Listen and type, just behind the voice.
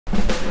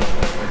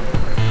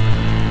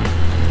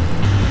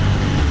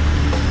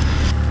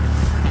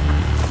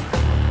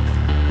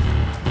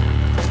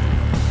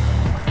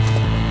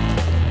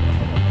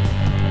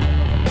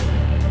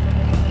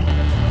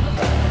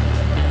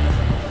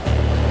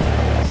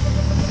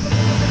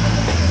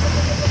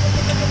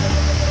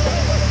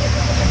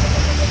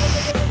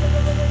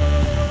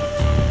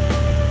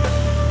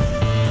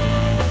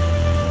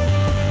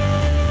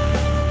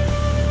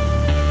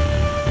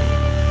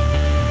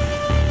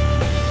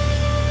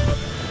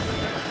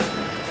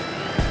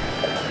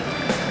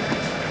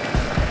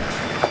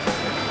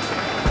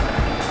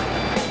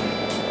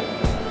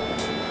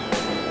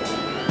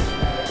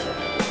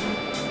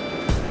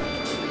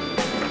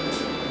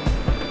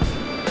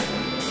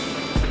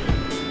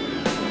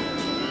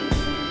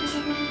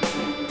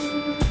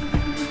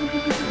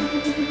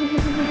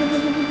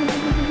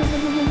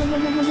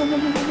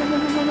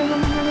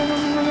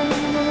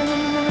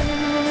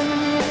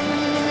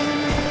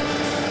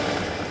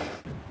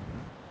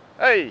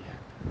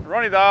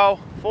Ronnie Dale,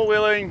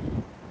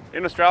 four-wheeling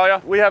in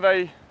Australia. We have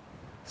a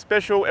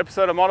special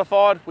episode of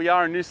Modified. We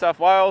are in New South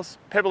Wales,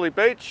 Pebbley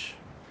Beach,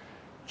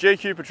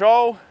 GQ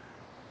Patrol.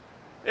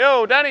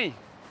 Yo, Danny.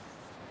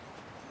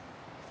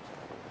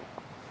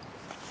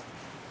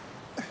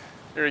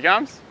 Here he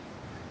comes.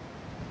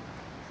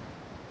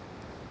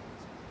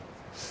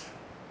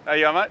 How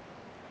you going, mate?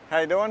 How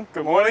you doing?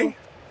 Good morning.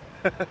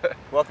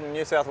 Welcome to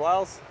New South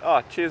Wales.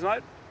 Oh, cheers,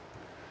 mate.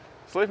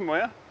 Sleeping,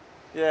 were you?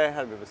 Yeah,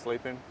 had a bit of a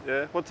sleep in.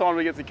 Yeah. What time did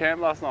we get to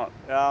camp last night?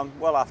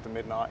 Well after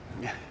midnight.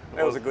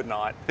 It was a good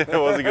night. It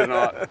was a good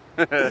night.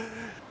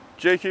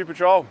 GQ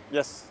Patrol.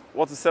 Yes.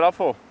 What's it set up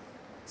for?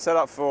 Set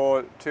up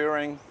for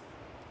touring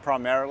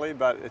primarily,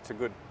 but it's a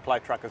good play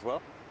truck as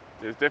well.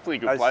 It's definitely a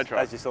good play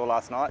truck. As you saw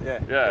last night, yeah.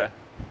 Yeah.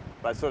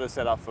 But it's sort of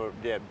set up for,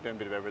 doing a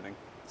bit of everything.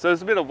 So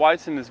there's a bit of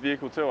weight in this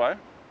vehicle too, eh?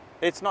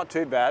 It's not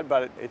too bad,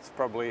 but it's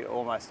probably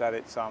almost at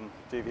its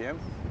GVM.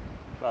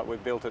 But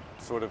we've built it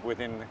sort of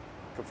within the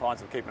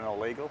confines of keeping it all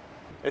legal.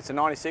 It's a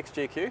 96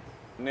 GQ,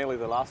 nearly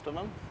the last of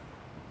them.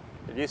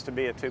 It used to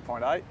be a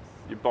 2.8.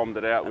 You bombed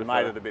it out and with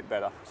made it a bit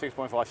better.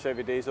 6.5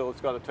 Chevy diesel,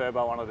 it's got a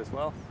turbo on it as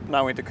well.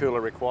 No intercooler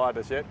required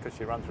as yet because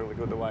she runs really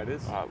good the way it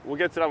is. We'll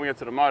get to that when we get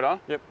to the motor.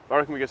 Yep. I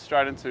reckon we get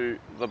straight into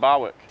the bar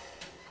work.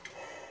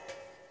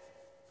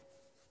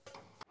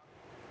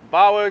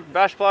 Bar work,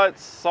 bash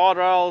plates, side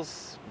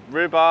rails,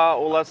 rear bar,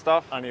 all that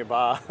stuff. Only a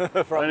bar.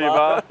 Front Only a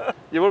bar.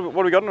 Yeah, what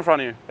have we got in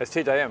front of you? It's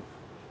TJM.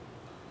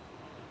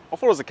 I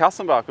thought it was a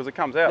custom bar because it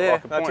comes out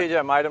like a point.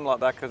 TJM made them like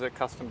that because they're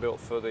custom built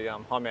for the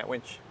high mount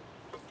winch.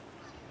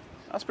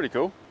 That's pretty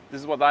cool.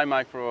 This is what they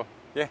make for.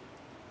 Yeah.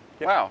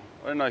 Yep. Wow,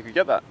 I didn't know you could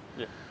get that.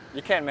 Yeah.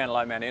 You can mount a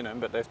low mount in them,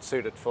 but they're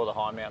suited for the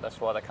high mount.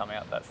 That's why they come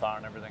out that far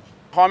and everything.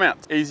 High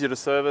mount, easier to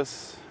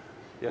service,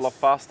 yes. a lot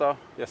faster.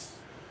 Yes.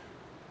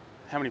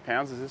 How many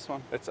pounds is this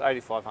one? It's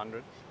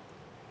 8,500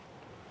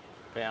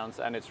 pounds,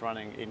 and it's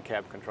running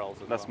in-cab controls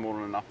as well. That's more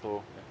than enough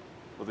for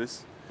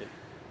this. Yeah.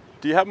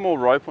 Do you have more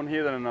rope on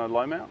here than a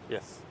low mount?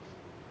 Yes.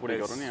 What do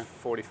you got on here?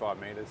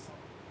 45 metres.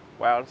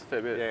 Wow, that's a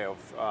fair bit.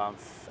 Yeah,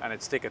 and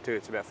it's thicker too,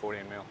 it's about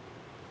 14 mil.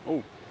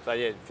 Oh. So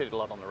yeah, it fit a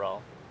lot on the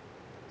roll.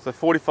 So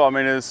 45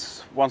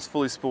 metres, once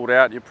fully spooled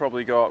out, you've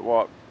probably got,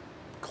 what,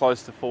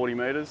 close to 40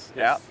 metres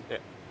out? Yeah.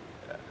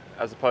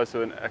 As opposed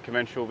to a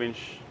conventional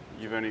winch,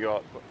 you've only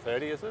got... What,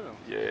 30 is it?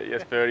 Yeah,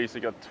 30, so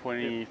you've got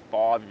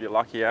 25 if you're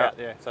lucky out.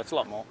 Yeah, so it's a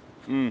lot more.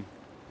 Mm.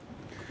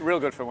 Real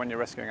good for when you're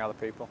rescuing other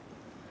people.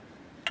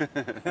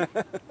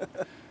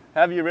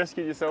 Have you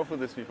rescued yourself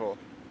with this before?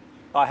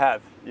 I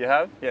have. You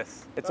have?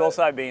 Yes. It's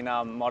also been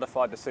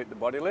modified to suit the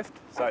body lift,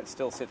 so it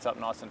still sits up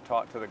nice and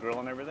tight to the grille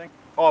and everything.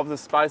 Oh, of the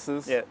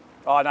spaces? Yeah.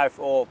 I know,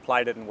 all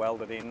plated and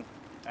welded in,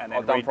 and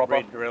then done proper?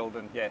 re-drilled,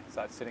 and yeah,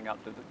 so it's sitting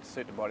up to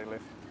suit the body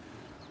lift.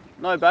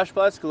 No bash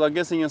plates, because I'm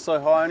guessing you're so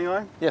high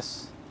anyway?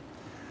 Yes.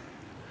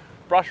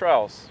 Brush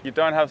rails. You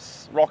don't have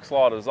rock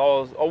sliders.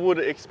 I would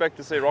expect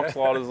to see rock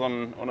sliders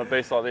on a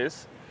beast like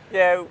this.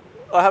 Yeah,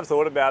 I have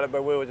thought about it,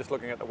 but we were just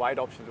looking at the weight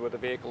options with the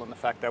vehicle and the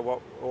fact that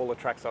all the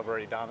tracks I've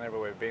already done,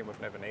 everywhere we've been, we've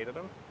never needed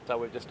them. So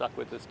we've just stuck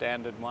with the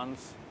standard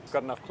ones. It's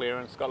got enough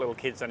clearance, it's got little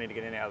kids that need to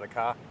get in and out of the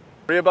car.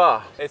 Rear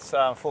bar. It's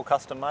full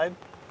custom made.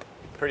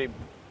 Pretty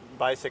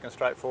basic and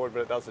straightforward,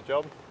 but it does the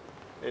job.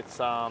 It's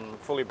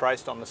fully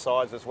braced on the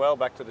sides as well,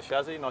 back to the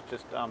chassis, not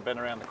just bent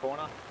around the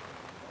corner.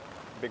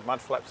 Big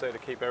mud flaps there to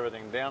keep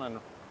everything down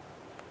and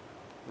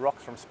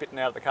rocks from spitting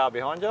out of the car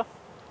behind you.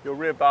 Your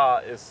rear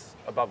bar is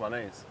above my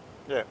knees.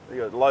 Yeah. You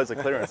got loads of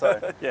clearance,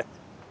 eh? Yeah.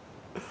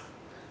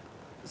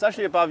 It's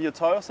actually above your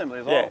toe assembly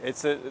as well.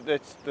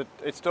 Yeah,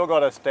 it's still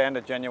got a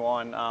standard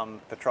genuine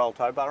Patrol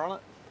tow bar on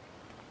it,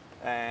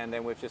 and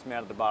then we've just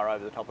mounted the bar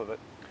over the top of it.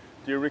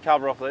 Do you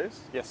recover off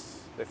these?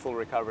 Yes, they're full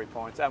recovery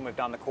points, and we've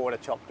done the quarter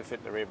chop to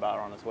fit the rear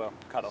bar on as well.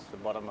 Cut off the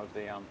bottom of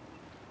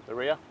the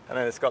rear, and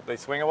then it's got the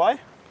swing away,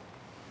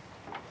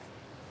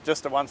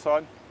 just to one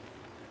side.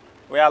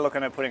 We are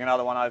looking at putting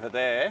another one over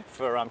there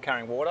for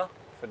carrying water,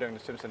 for doing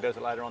the Simpson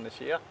Desert later on this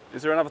year.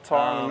 Is there another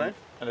tyre underneath?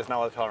 And there's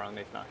no other tyre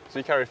underneath, no. So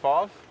you carry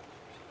 5?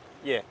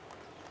 Yeah.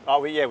 Oh,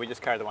 we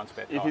just carry the one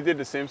spare tyre. If you did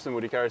the Simpson,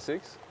 would you carry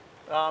 6?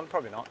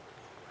 Probably not.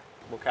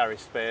 We'll carry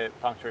spare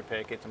puncture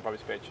repair kits and probably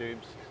spare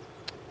tubes.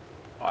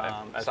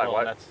 As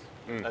well,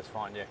 and that's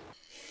fine, yeah.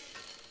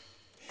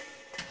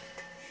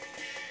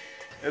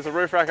 There's a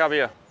roof rack up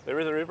here. There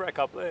is a roof rack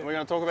up there. We're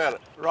going to talk about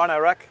it. Rhino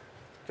rack,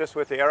 just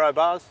with the aero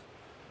bars,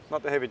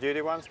 not the heavy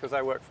duty ones because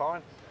they work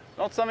fine.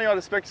 Not something I'd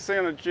expect to see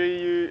on a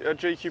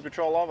GQ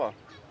Patrol either,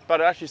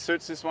 but it actually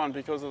suits this one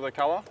because of the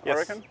colour, yes. I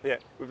reckon? Yeah.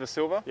 With the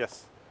silver?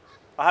 Yes.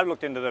 I have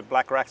looked into the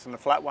black racks and the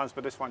flat ones,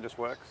 but this one just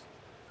works,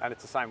 and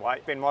it's the same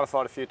weight. Been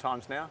modified a few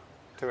times now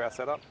to our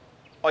setup.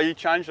 Oh, you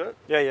changed it?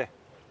 Yeah.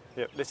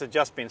 This has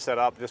just been set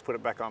up, just put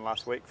it back on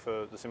last week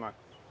for the Simo.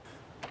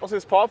 What's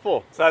this pipe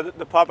for? So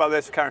the pipe up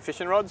there's for carrying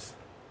fishing rods,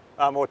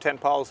 or 10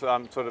 poles,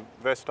 sort of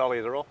versatile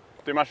either or.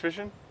 Do much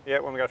fishing? Yeah,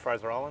 when we go to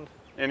Fraser Island.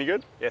 Any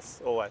good?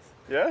 Yes, always.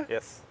 Yeah?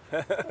 Yes.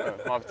 Might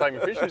have to take me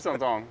fishing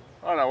sometime.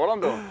 I don't know what I'm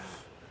doing.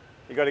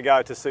 You've got to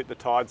go to suit the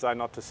tide zone,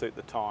 not to suit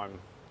the time.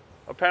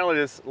 Apparently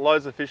there's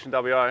loads of fish in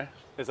WA.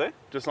 Is there?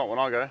 Just not when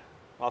I go.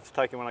 I'll have to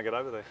take him when I get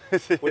over there,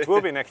 which will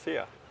be next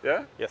year.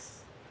 Yeah?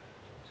 Yes.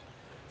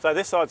 So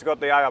this side's got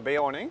the ARB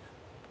awning.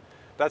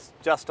 That's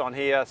just on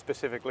here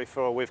specifically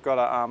for, we've got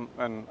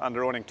an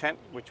under awning tent,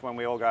 which when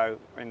we all go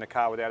in the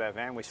car without our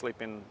van, we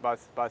sleep in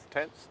both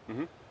tents.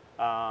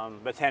 But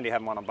it's handy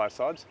having one on both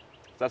sides.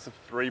 That's a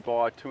 3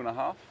 by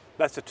 2.5?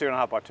 That's a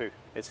 2.5 by 2.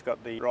 It's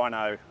got the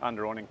Rhino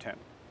under awning tent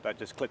that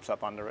just clips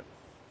up under it,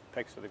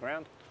 pegs to the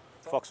ground.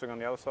 Foxwing on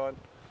the other side.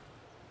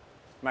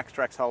 Max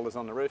Trax holders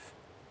on the roof,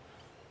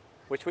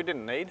 which we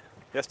didn't need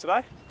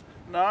yesterday.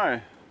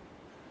 No.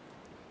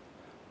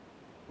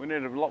 We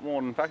need a lot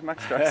more than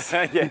Max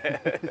Trax.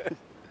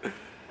 Yeah.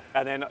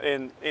 And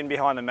then in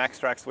behind the Max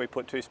Trax we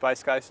put 2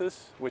 space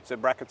cases, which the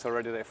bracket's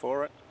already there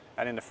for it.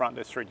 And in the front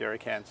there's 3 jerry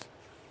cans.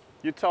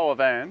 You tow a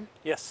van?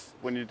 Yes.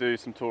 When you do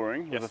some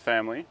touring with Yes. a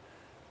family.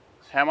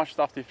 How much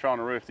stuff do you throw on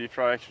the roof? Do you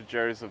throw extra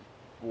jerrys of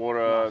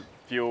water,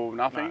 fuel,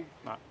 nothing?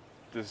 No.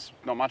 There's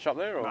not much up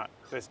there? Or? No.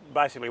 There's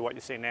basically what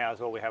you see now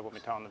is all we have when we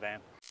tow on the van.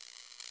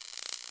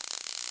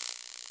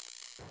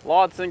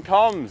 Lights and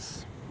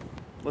comms.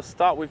 Let's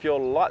start with your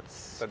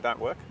lights. That don't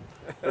work?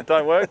 That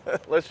don't work?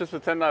 Let's just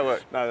pretend they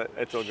work. No,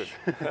 it's all good.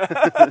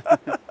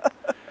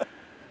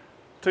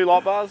 2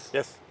 light bars?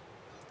 Yes.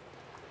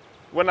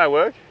 When they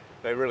work?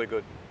 They're really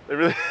good. They're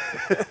really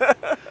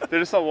they're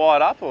just not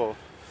wired up, or?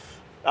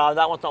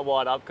 That one's not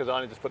wired up because I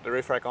only just put the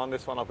roof rack on.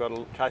 This one I've got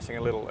chasing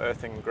a little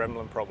earthing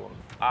gremlin problem.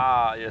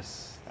 Ah,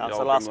 yes.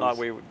 So last night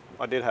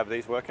I did have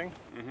these working.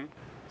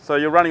 So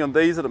you're running on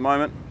these at the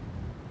moment,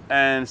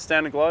 and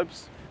standard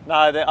globes?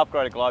 No, they're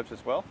upgraded globes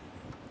as well,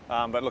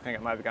 but looking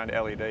at maybe going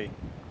to LED.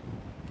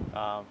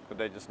 But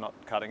they're just not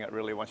cutting it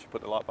really once you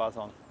put the light bars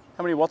on.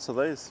 How many watts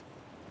are these?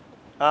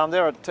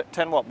 They're a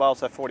 10 watt bulb,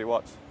 so 40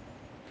 watts.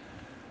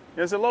 Yeah,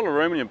 there's a lot of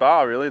room in your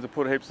bar really to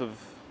put heaps of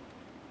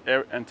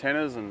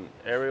antennas and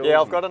aerials. Yeah,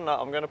 I've got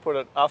enough. I'm going to put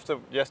it, after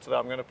yesterday,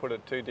 I'm going to put a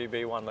 2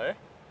 dB one there,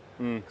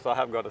 because I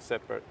have got a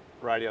separate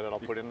radio that I'll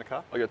put in the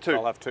car. I got 2?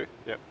 I'll have 2,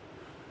 yep.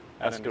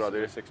 That's a good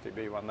idea. A 6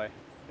 dB one there.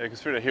 Yeah,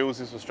 because through the hills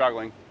this was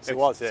struggling. It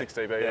was, yeah. 6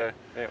 dB, yeah.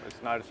 Yeah, it was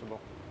noticeable.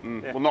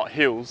 Yeah. Well, not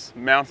hills,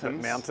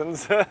 mountains. But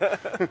mountains.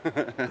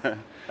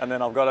 And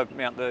then I've got to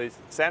mount the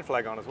sand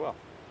flag on as well.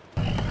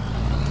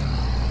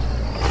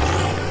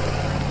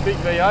 Big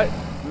V8,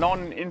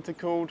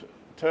 non-intercooled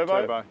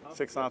turbo.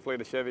 6.5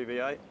 litre Chevy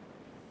V8.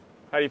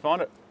 How do you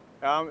find it?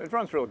 It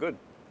runs real good.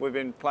 We've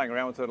been playing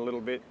around with it a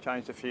little bit,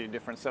 changed a few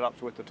different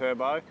setups with the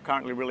turbo.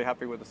 Currently really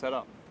happy with the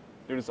setup.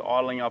 You're just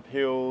idling up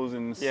hills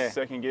in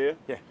second gear?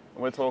 Yeah.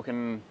 And we're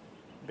talking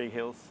big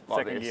hills,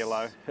 like second this. gear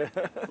low.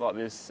 Like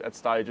this, at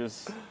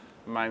stages,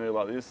 mainly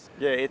like this?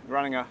 Yeah, it's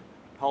running a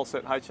whole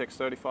set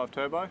HX35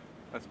 turbo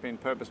that's been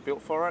purpose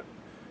built for it,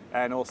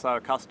 and also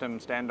a custom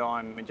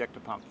stand-iron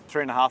injector pump.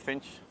 3.5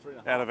 inch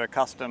out of a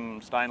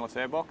custom stainless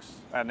airbox,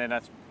 and then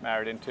that's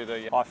married into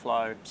the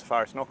high-flow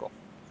Safari snorkel.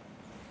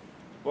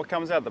 What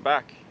comes out the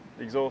back?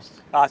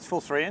 Exhaust? It's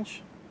full 3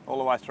 inch all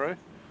the way through.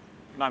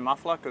 No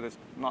muffler because it's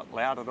not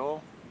loud at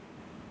all,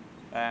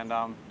 and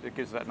it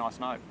gives that nice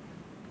note.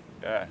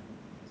 Yeah,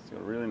 it's got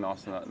a really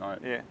nice note.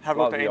 Yeah, have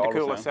looked at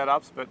intercooler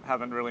setups, but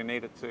haven't really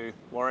needed to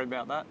worry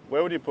about that.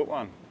 Where would you put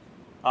one?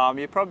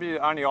 You probably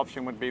the only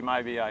option would be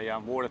maybe a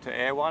water to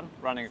air one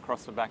running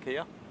across the back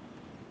here,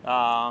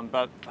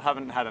 but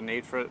haven't had a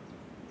need for it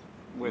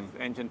with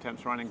engine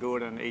temps running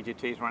good and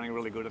EGTs running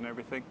really good and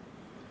everything.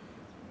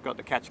 Got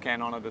the catch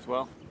can on it as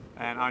well,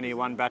 and only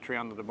 1 battery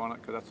under the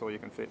bonnet because that's all you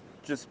can fit.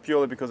 Just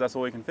purely because that's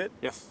all you can fit?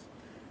 Yes.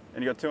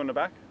 And you got 2 in the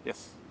back?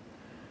 Yes.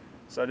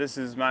 So this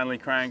is mainly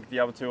crank, the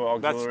other 2 are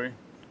auxiliary?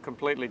 That's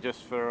completely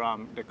just for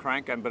the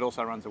crank, but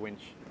also runs a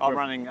winch. I'm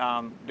running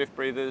diff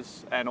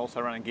breathers and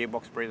also running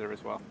gearbox breather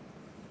as well.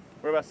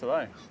 Whereabouts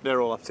are they?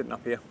 They're all sitting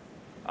up here.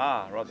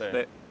 Ah, right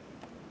there.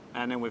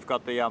 And then we've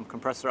got the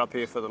compressor up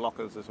here for the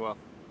lockers as well,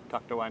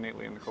 tucked away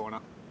neatly in the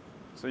corner.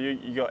 So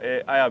you got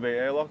ARB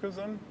air lockers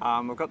then?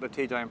 We've got the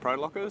TJM Pro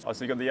lockers. Oh,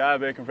 so you got the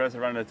ARB compressor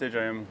running the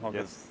TJM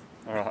lockers? Yes.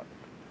 All right.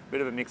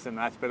 Bit of a mix and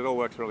match, but it all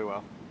works really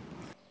well.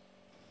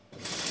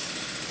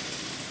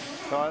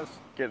 Tyres.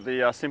 Get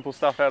the simple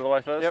stuff out of the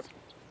way first? Yep.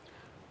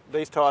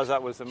 These tyres,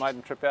 that was the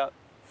maiden trip out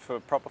for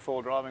proper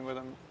four driving with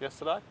them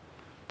yesterday.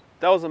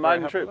 That was a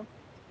maiden trip?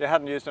 Yeah,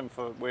 hadn't used them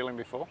for wheeling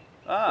before.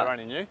 Ah. They're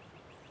only new.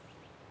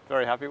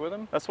 Very happy with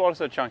them. That's why it's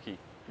so chunky.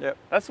 Yep.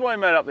 That's why you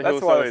made up the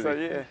hill so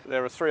easy. Yeah.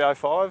 They're a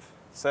 305,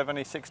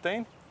 70,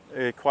 16.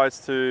 It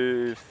equates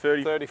to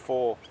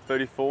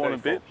 34 and a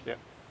bit? Yep.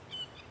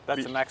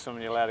 That's the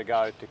maximum you're allowed to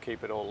go to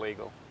keep it all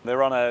legal.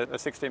 They're on a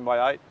 16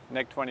 by 8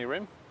 neg 20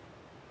 rim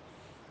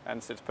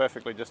and sits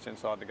perfectly just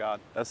inside the guard.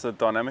 That's a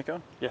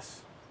Dynamica?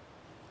 Yes.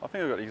 I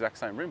think they've got the exact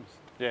same rims.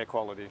 Yeah,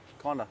 quality.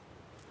 Kinda.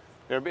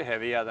 They're a bit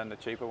heavier than the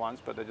cheaper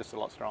ones, but they're just a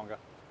lot stronger.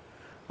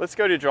 Let's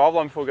go to your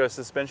driveline before we go to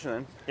suspension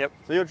then. Yep.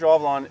 So your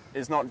driveline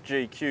is not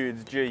GQ,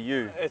 it's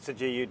GU. It's a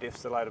GU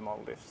diffs, the later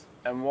model diffs.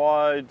 And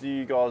why do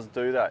you guys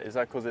do that? Is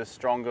that because they're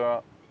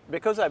stronger?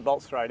 Because they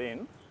bolt straight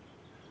in,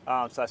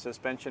 so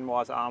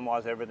suspension-wise,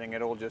 arm-wise, everything,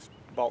 it all just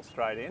bolts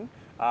straight in.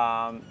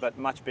 But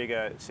much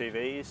bigger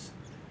CVs.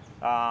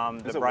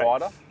 Is it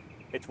wider?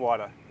 It's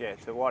wider, yeah.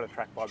 It's a wider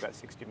track by about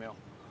 60 mil.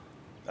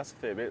 That's a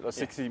fair bit, like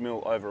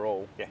 60mm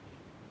overall. Yeah.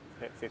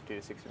 50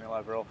 to 60mm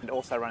overall. And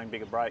also running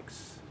bigger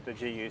brakes. The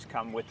GUs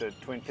come with the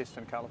twin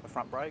piston caliper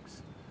front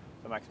brakes.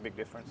 That makes a big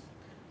difference.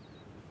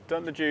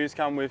 Don't the GUs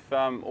come with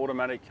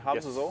automatic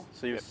hubs as well?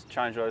 So you just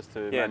change those to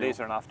manual? These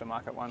are an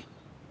aftermarket one.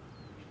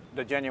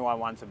 The genuine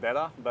ones are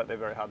better, but they're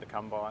very hard to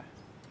come by.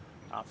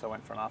 So I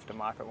went for an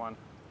aftermarket one.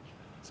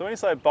 So when you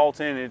say bolt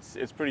in,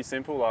 it's pretty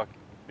simple. Like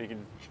you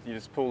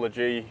just pull the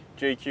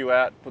GQ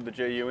out, put the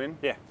GU in.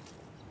 Yeah.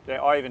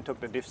 I even took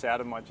the diffs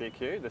out of my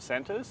GQ, the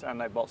centres, and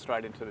they bolt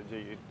straight into the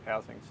GU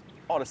housings.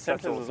 Oh, the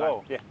centres as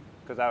well? Yeah,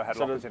 because they had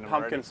lockers in them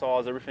already. Pumpkin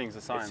size, everything's the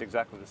same? It's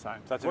exactly the same.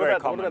 So it's what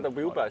about the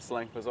wheelbase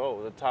length as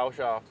well, the tail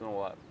shaft and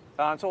all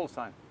that? It's all the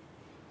same.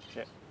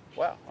 Yeah.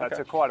 Wow, So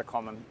it's quite a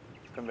common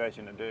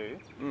conversion to do,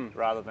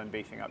 rather than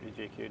beefing up your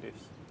GQ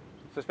diffs.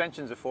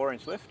 Suspension's a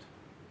 4-inch lift.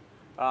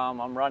 I'm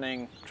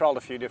trialled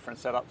a few different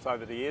setups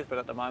over the years, but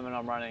at the moment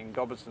I'm running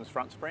Dobson's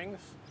front springs,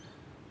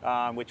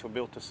 which were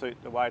built to suit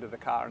the weight of the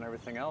car and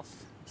everything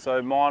else.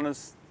 So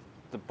minus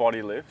the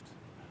body lift,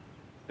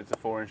 it's a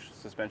 4-inch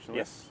suspension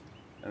lift? Yes.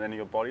 And then you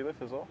got body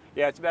lift as well?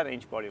 Yeah, it's about an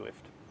inch body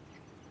lift.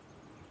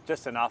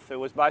 Just enough. It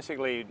was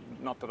basically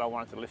not that I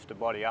wanted to lift the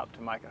body up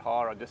to make it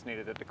higher, I just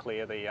needed it to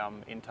clear the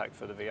intake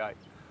for the V8.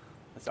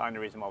 That's the only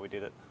reason why we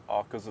did it.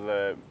 Oh, because of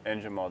the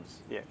engine mods?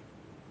 Yeah.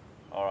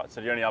 All right,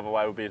 so the only other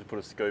way would be to put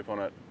a scoop on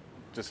it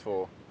just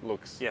for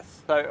looks?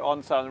 Yes. So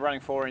I'm running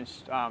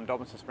 4-inch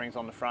Dobson springs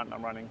on the front, and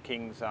I'm running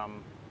King's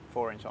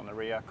 4-inch on the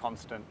rear,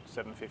 constant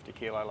 750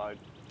 kilo load.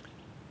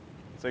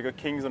 So you got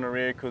Kings on the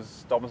rear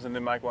because Dobson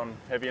didn't make one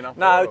heavy enough?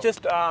 No,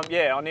 just, I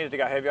needed to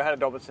go heavier. I had a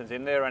Dobson's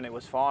in there and it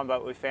was fine,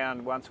 but we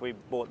found once we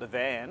bought the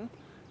van,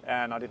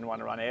 and I didn't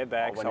want to run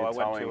airbags, so I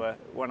went to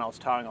when I was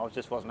towing, I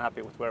just wasn't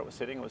happy with where it was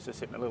sitting. It was just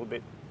sitting a little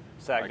bit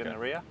sagged in the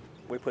rear.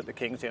 We put the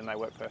Kings in, they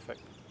work perfect.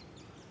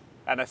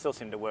 And they still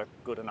seem to work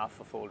good enough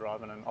for full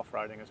driving and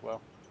off-roading as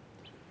well.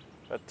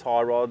 The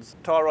tie rods?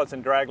 Tie rods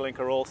and drag link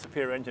are all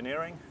Superior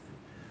Engineering.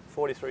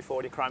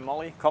 4340 chrome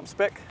moly, comp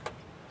spec.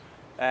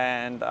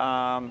 And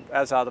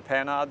as are the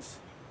panards.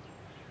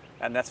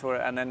 And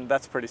then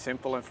that's pretty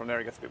simple, and from there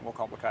it gets a bit more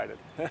complicated.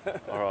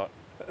 All right.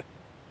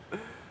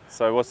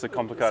 So what's the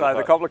complicated part?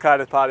 So the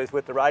complicated part is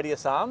with the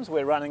radius arms.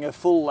 We're running a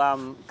full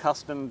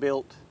custom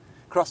built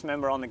cross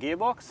member on the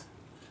gearbox,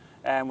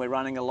 and we're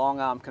running a long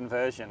arm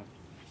conversion,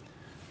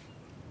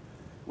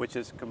 which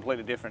is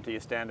completely different to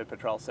your standard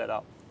Patrol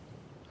setup.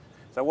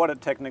 So what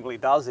it technically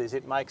does is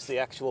it makes the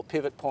actual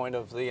pivot point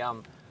of the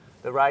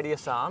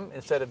radius arm,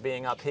 instead of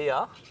being up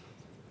here,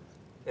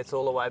 it's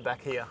all the way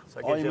back here. So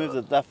it gives you moved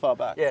it that far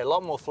back? Yeah, a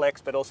lot more flex,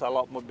 but also a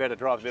lot more better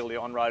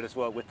drivability on road as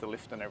well with the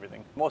lift and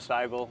everything. More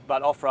stable,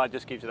 but off-road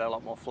just gives you that a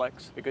lot more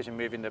flex because you're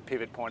moving the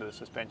pivot point of the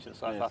suspension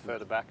so far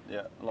further back.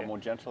 Yeah, a lot more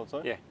gentle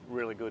too? Yeah,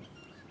 really good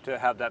to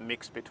have that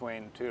mix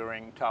between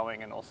touring,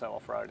 towing and also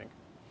off-roading.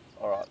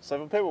 All right, so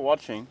for people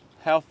watching,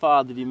 how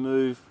far did you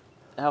move?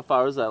 How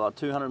far is that, like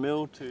 200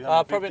 mil,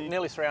 250? Probably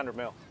nearly 300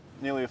 mil.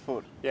 Nearly a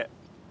foot? Yeah.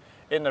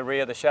 In the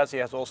rear, the chassis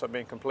has also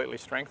been completely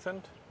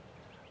strengthened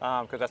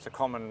because that's a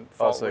common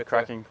fault. Oh, so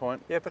cracking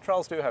point? Yeah,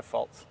 Patrols do have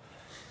faults.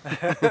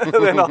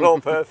 They're not all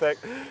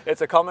perfect.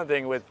 It's a common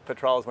thing with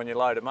Patrols when you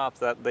load them up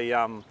that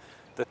the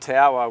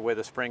tower where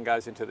the spring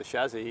goes into the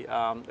chassis,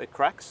 it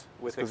cracks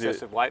with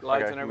excessive weight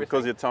loads and everything.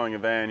 Because you're towing a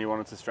van, you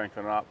wanted to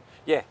strengthen it up.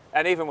 Yeah,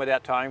 and even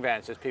without towing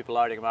vans, just people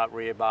loading them up,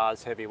 rear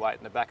bars, heavy weight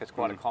in the back, it's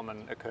quite a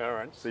common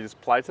occurrence. So you just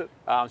plate it?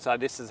 So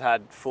this has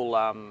had full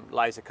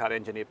laser cut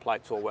engineered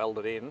plates all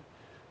welded in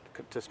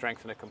to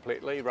strengthen it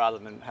completely, rather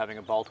than having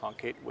a bolt-on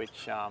kit,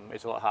 which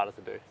is a lot harder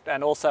to do.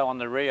 And also on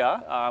the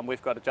rear,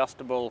 we've got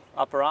adjustable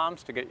upper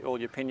arms to get all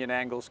your pinion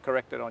angles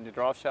corrected on your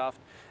drive shaft.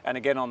 And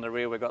again on the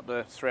rear, we've got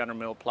the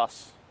 300mm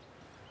plus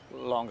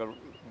longer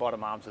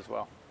bottom arms as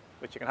well,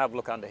 which you can have a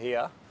look under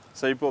here.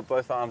 So you put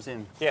both arms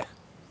in? Yeah.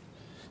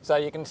 So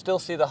you can still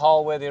see the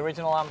hole where the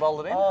original arm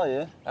bolted in. Oh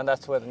yeah. And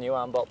that's where the new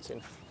arm bolts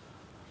in.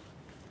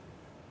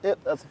 Yep,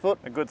 that's a foot.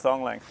 A good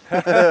thong length.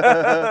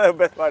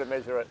 Best way to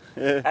measure it.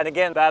 Yeah. And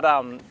again,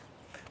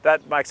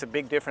 that makes a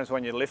big difference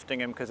when you're lifting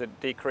them because it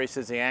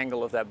decreases the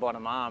angle of that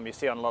bottom arm. You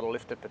see on a lot of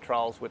lifted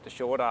Patrols with the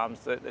short arms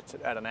that it's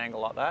at an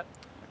angle like that.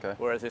 Okay.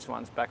 Whereas this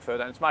one's back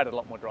further, and it's made it a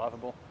lot more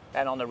drivable.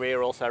 And on the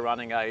rear, also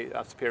running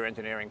a Superior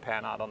Engineering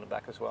panhard on the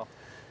back as well.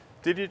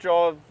 Did you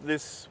drive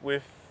this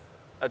with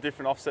a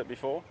different offset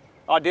before?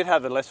 I did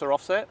have a lesser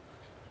offset,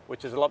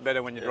 which is a lot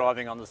better when you're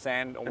driving on the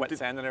sand, on wet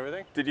sand and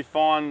everything. Did you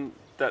find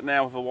that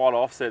now with a wider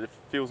offset, it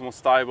feels more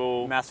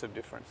stable? Massive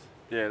difference.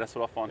 Yeah, that's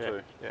what I find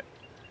too. Yeah.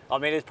 I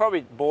mean, it's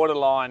probably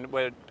borderline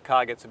where the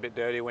car gets a bit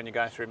dirty when you're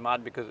going through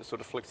mud because it sort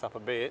of flicks up a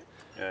bit.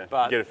 Yeah,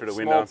 but you get it through the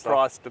window and stuff. Small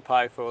price to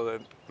pay for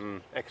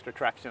the extra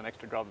traction,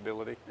 extra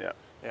drivability. Yeah.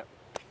 Yeah.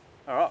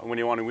 All right, and when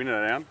you want to win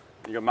it down,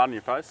 you got mud in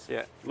your face.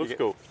 Yeah. Looks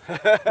cool.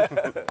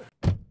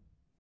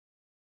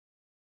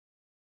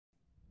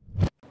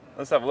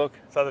 Let's have a look.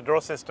 So the draw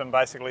system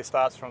basically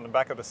starts from the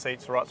back of the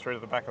seats right through to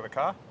the back of the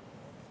car.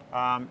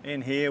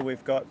 In here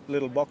we've got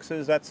little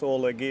boxes, that's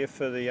all the gear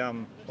for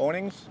the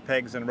awnings,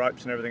 pegs and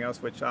ropes and everything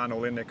else, which aren't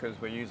all in there because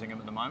we're using them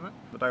at the moment.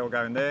 But they all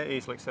go in there,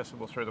 easily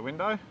accessible through the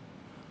window.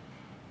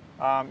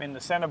 In the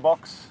centre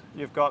box,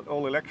 you've got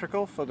all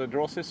electrical for the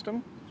draw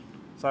system.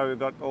 So we've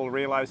got all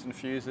relays and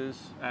fuses,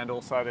 and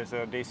also there's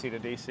a DC to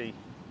DC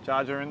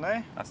charger in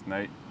there. That's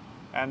neat.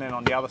 And then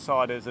on the other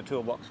side is a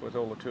toolbox with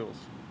all the tools.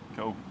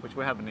 Cool. Which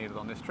we haven't needed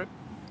on this trip.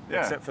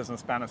 Yeah. Except for some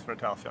spanners for a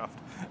tail shaft.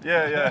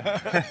 Yeah,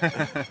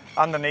 yeah.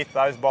 Underneath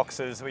those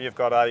boxes, you've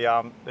got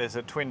there's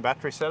a twin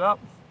battery setup,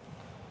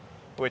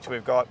 which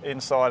we've got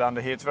inside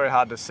under here. It's very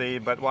hard to see,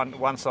 but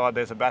one side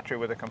there's a battery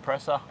with a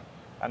compressor,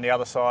 and the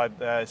other side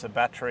there's a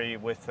battery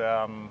with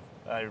a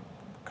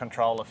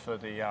controller for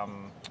the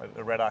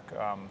red arc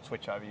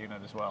switchover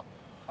unit as well.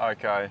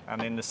 Okay.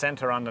 And in the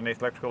centre underneath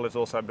electrical is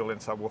also a built-in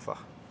subwoofer.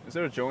 Is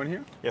there a joint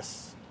here?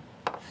 Yes.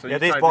 So yeah, you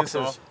these take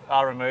boxes this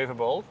are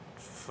removable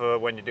for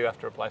when you do have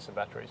to replace the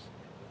batteries.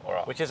 All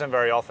right. Which isn't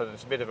very often.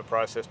 It's a bit of a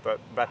process, but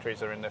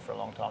batteries are in there for a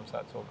long time, so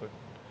that's all good.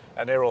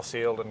 And they're all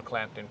sealed and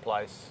clamped in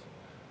place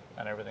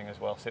and everything as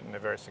well, sitting there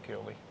very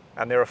securely.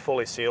 And they're a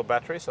fully sealed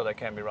battery, so they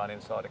can be run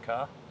inside a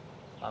car,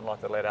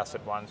 unlike the lead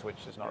acid ones,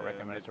 which is not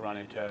recommended to run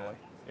internally.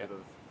 Yeah. Bit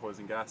of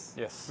poison gas.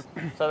 Yes.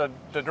 So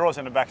the drawers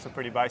in the back's a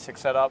pretty basic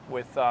setup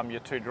with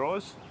your two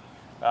drawers.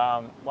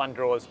 One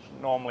drawer is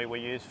normally we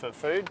use for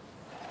food,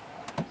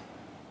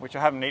 which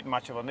I haven't eaten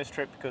much of on this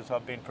trip because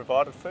I've been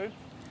provided food.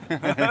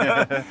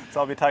 So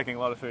I'll be taking a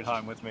lot of food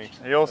home with me.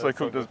 He also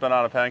cooked us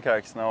banana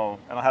pancakes, and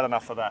I had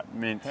enough of that.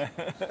 Mint.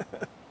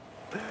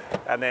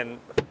 And then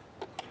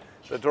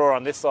the drawer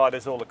on this side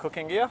is all the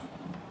cooking gear.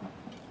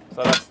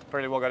 So that's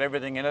pretty well got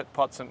everything in it,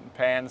 pots and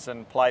pans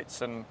and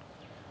plates and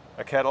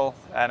a kettle,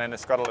 and then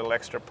it's got a little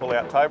extra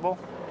pull-out table.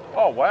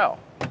 Oh, wow.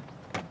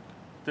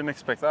 Didn't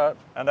expect that.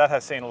 And that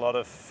has seen a lot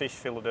of fish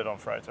filleted on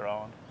Fraser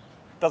Island.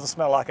 Doesn't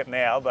smell like it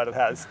now, but it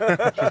has.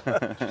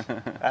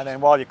 And then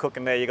while you're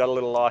cooking there, you got a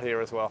little light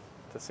here as well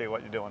to see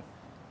what you're doing.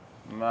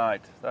 Mate,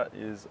 that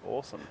is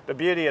awesome. The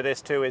beauty of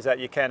this too is that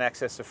you can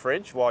access the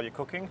fridge while you're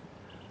cooking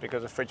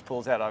because the fridge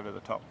pulls out over the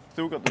top.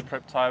 Still got the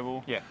prep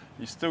table. Yeah.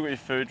 You still got your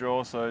food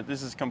drawer, so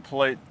this is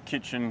complete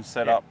kitchen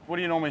setup. Yeah. What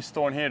do you normally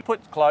store in here?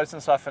 Put clothes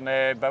and stuff in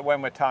there, but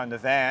when we're towing the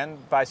van,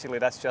 basically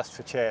that's just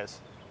for chairs,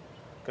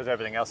 because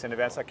everything else in the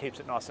van, so it keeps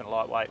it nice and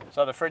lightweight.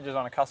 So the fridge is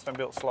on a custom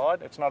built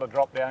slide. It's not a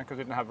drop down because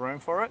we didn't have room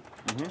for it.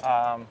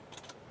 Mm-hmm.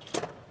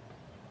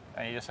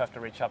 And you just have to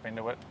reach up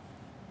into it.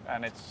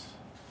 And it's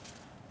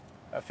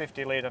a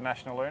 50 litre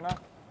National Luna.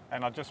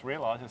 And I just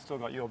realised it's still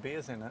got your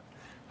beers in it.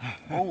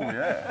 Oh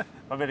yeah.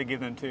 I better give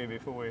them to you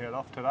before we head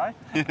off today.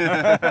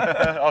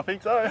 I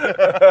think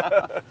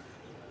so.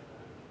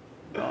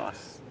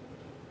 Nice.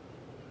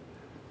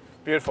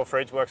 Beautiful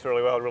fridge, works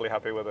really well, really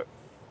happy with it.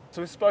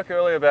 So we spoke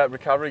earlier about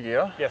recovery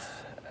gear. Yes.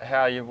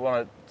 How you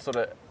want it sort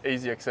of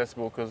easy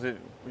accessible, because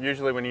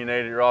usually when you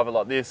need it, you're either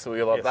like this or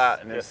you're like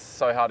that, and it's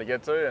so hard to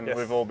get to, and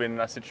we've all been in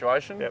that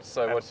situation. Yep.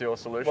 So and what's your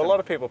solution? Well, a lot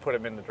of people put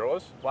them in the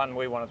drawers. One,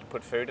 we wanted to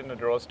put food in the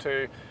drawers.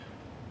 Two,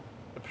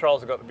 the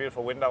patrols have got the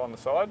beautiful window on the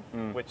side,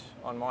 which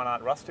on mine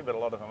aren't rusty, but a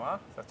lot of them are.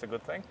 So that's a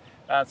good thing.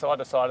 And so I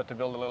decided to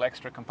build a little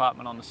extra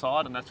compartment on the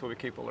side, and that's where we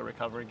keep all the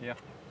recovery gear.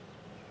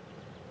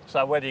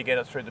 So whether you get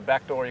it through the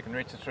back door, you can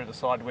reach it through the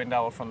side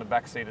window, or from the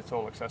back seat, it's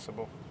all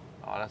accessible.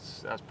 Oh,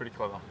 that's pretty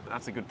clever.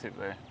 That's a good tip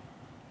there.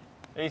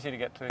 Easy to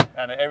get to,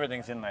 and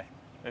everything's in there.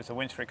 There's a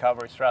winch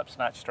recovery strap,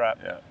 snatch strap,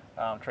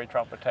 tree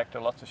trunk protector,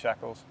 lots of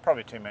shackles.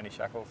 Probably too many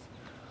shackles.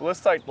 Well,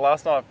 let's take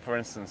last night, for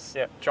instance.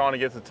 Yep. Trying to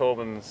get to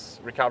Torben's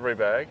recovery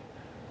bag,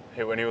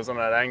 when he was on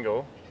that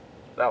angle,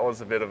 that was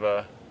a bit of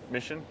a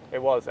mission.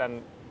 It was,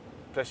 and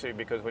especially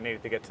because we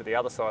needed to get to the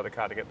other side of the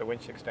car to get the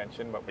winch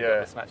extension, but we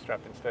got the snatch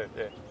strap instead.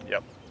 Yeah.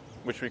 Yep.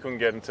 Which we couldn't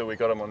get until we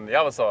got him on the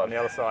other side. On the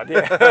other side,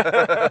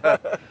 yeah.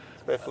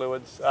 Spare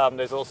fluids.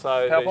 There's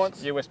also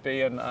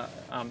USB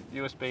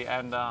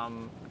and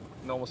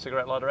normal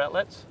cigarette lighter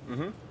outlets.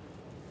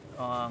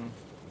 What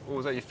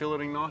was that, your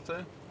filleting knife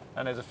there?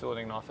 And there's a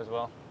filleting knife as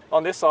well.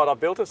 On this side, I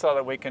built it so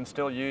that we can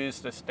still use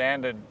the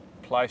standard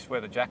place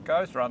where the jack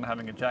goes, rather than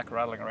having a jack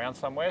rattling around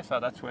somewhere.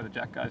 So that's where the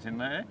jack goes in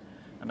there,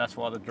 and that's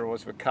why the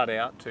drawers were cut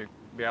out, to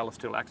be able to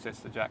still access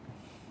the jack.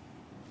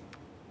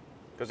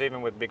 Because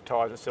even with big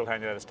tyres, it's still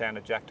handy to have a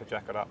standard jack to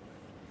jack it up.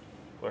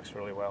 Works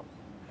really well,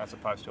 as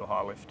opposed to a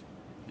high lift.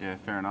 Yeah,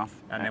 fair enough.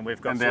 And then we've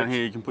got down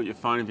here you can put your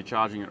phone if you're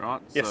charging it, right?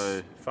 Yes,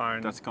 so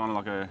phone. That's kind of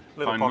like a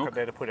little phone pocket nook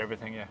there to put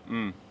everything, yeah.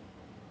 And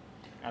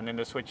then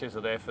the switches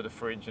are there for the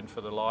fridge and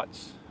for the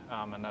lights,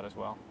 and that as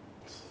well.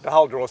 The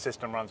whole drawer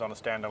system runs on a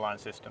standalone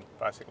system,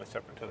 basically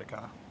separate to the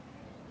car.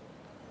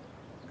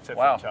 Except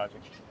for the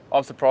charging.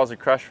 I'm surprised it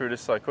crashed through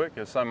this so quick.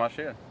 There's so much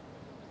here.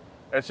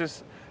 It's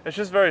just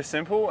very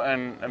simple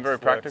and very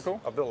practical.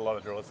 I've built a lot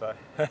of drawers though.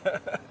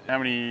 How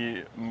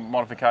many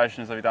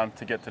modifications have you done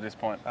to get to this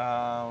point?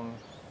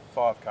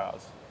 5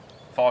 cars.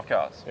 5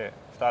 cars? Yeah.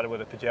 Started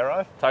with a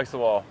Pajero. Takes a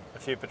while. A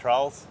few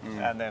patrols,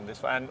 and then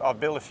this one. And I've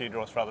built a few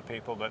drawers for other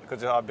people, but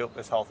because I built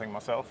this whole thing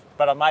myself.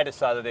 But I made it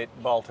so that it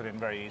bolted in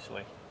very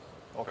easily.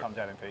 All comes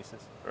out in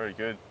pieces. Very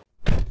good.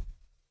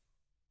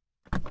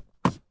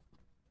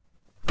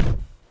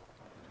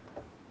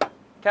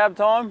 Cab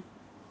time.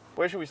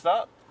 Where should we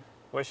start?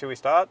 Where should we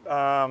start?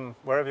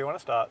 Wherever you want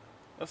to start.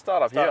 Let's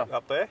start up here.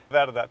 Up there. I've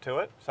added that to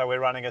it. So we're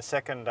running a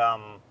second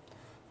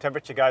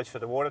temperature gauge for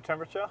the water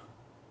temperature.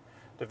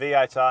 The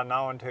V8s are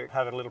known to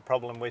have a little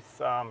problem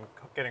with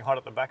getting hot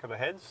at the back of the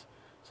heads,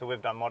 so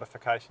we've done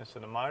modifications to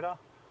the motor,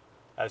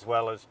 as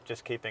well as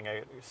just keeping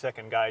a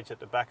second gauge at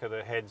the back of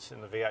the heads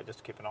in the V8 just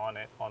to keep an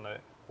eye on the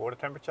water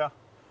temperature.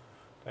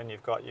 Then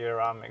you've got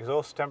your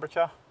exhaust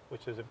temperature,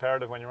 which is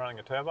imperative when you're running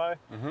a turbo,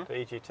 the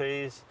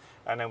EGTs,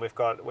 and then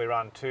we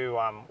run two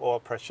oil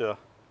pressure,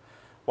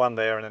 one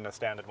there and then a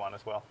standard one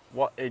as well.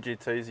 What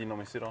EGTs do you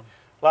normally sit on?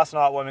 Last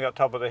night when we got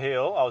top of the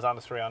hill, I was under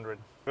 300.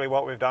 Really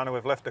what we've done is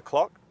we've left the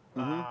clock,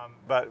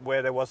 but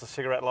where there was a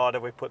cigarette lighter,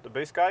 we put the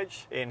boost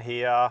gauge. In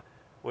here,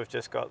 we've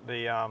just got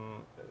the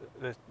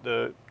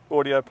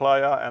audio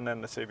player and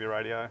then the CB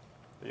radio,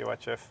 the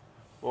UHF.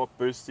 What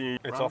boost do you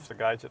It's run? off the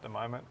gauge at the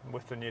moment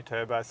with the new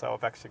turbo, so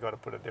I've actually got to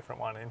put a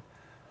different one in.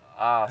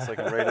 Ah, so you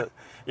can read it.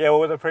 Yeah, well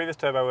with the previous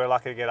turbo we were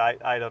lucky to get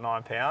 8 or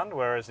 9 pound,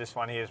 whereas this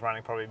one here is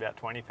running probably about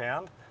 20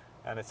 pound,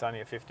 and it's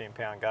only a 15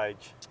 pound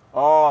gauge.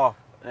 Oh,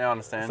 now I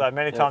understand. So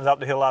many times up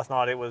the hill last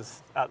night it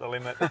was at the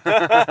limit.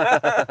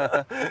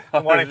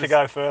 I'm wanting to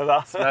go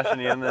further. Smashing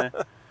you in there.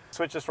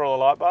 Switches for all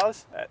the light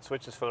bars,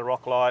 switches for the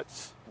rock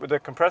lights. With the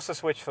compressor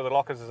switch for the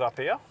lockers is up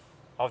here.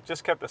 I've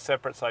just kept it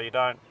separate so you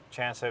don't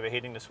chance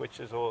overheating the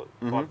switches or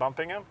by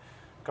bumping them.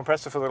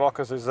 Compressor for the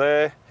lockers is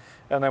there,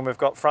 and then we've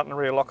got front and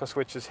rear locker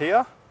switches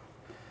here.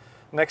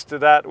 Next to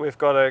that we've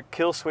got a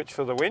kill switch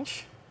for the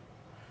winch,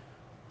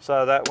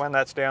 so that when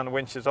that's down the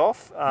winch is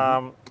off.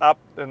 Up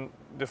and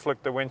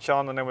deflect the winch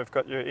on, and then we've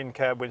got your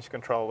in-cab winch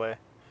control there,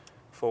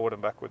 forward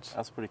and backwards.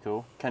 That's pretty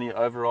cool. Can you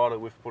override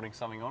it with putting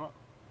something on it?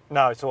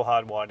 No, it's all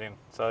hardwired in,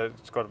 so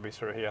it's got to be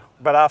through here.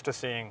 But after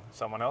seeing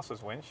someone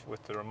else's winch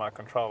with the remote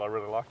control, I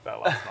really liked that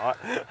last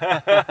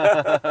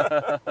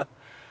night.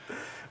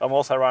 I'm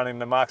also running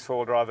the Mark's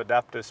 4-wheel-drive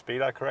adaptive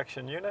speedo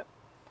correction unit.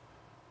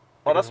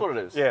 Oh, that's what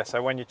it is? Yeah,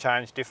 so when you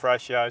change diff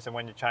ratios and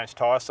when you change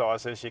tyre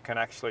sizes, you can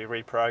actually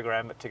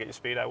reprogram it to get your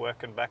speedo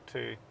working back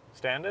to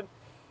standard,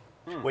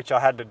 which I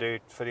had to do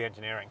for the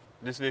engineering.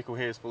 This vehicle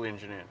here is fully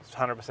engineered? It's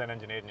 100%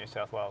 engineered in New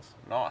South Wales.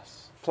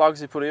 Nice.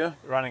 Plugs you put here?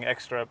 Running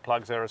extra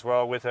plugs there as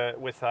well with a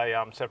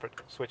separate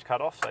switch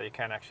cut-off, so you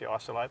can actually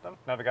isolate them.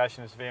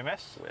 Navigation is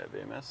VMS. We have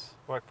VMS.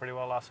 Worked pretty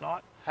well last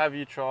night. Have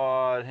you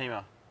tried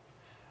HEMA?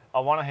 I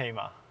want a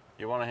HEMA.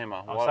 You want a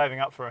HEMA? I'm saving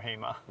up for a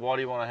HEMA. Why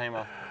do you want a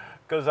HEMA?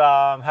 Because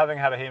having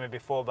had a HEMA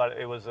before, but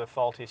it was a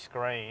faulty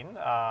screen,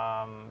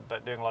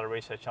 but doing a lot of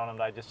research on them,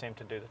 they just seem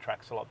to do the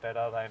tracks a lot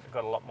better. They've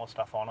got a lot more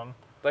stuff on them.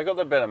 They got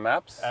the better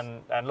maps.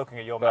 And looking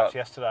at your maps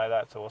yesterday,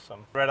 that's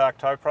awesome. Red Arc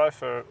Tow Pro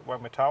for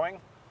when we're towing,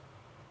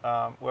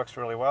 works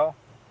really well.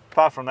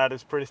 Apart from that,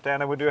 it's pretty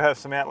standard. We do have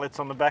some outlets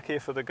on the back here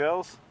for the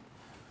girls.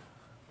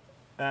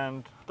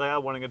 And they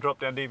are wanting a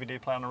drop-down DVD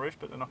player on the roof,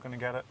 but they're not going to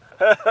get it.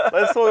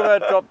 Let's talk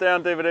about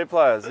drop-down DVD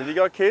players. If you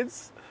got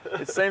kids,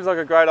 it seems like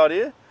a great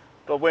idea,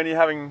 but when you're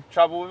having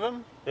trouble with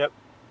them,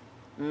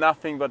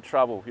 nothing but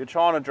trouble. You're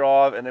trying to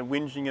drive and they're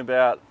whinging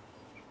about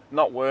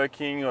not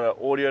working, or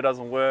the audio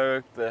doesn't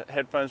work, the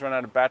headphones run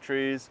out of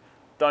batteries.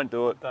 Don't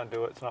do it. Don't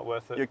do it, it's not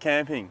worth it. You're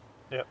camping.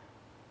 Yep.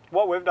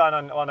 What we've done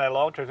on our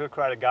long trips, we've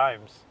created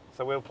games.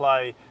 So we'll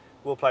play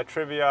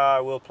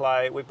trivia, we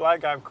play a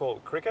game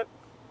called cricket,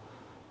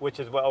 which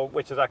is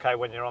okay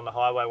when you're on the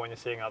highway when you're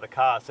seeing other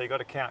cars. So you've got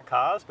to count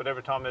cars, but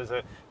every time there's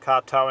a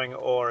car towing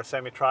or a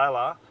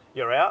semi-trailer,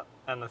 you're out,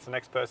 and it's the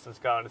next person's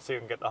going to see who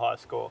can get the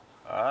highest score.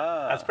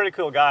 It's a pretty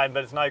cool game,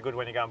 but it's no good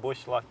when you're going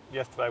bush. Like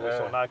yesterday, we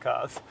saw no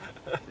cars.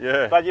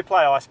 But you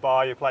play I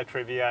Spy, you play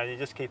trivia, and you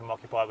just keep them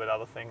occupied with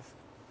other things.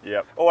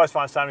 Always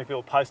find so many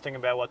people posting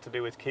about what to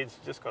do with kids.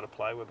 You just got to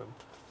play with them,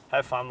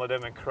 have fun with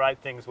them, and create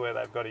things where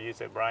they've got to use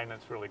their brain.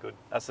 It's really good.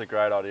 That's a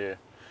great idea.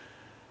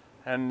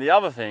 And the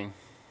other thing,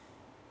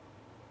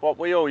 what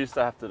we all used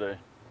to have to do,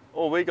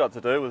 all we got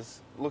to do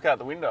was look out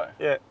the window.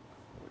 Yeah.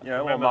 You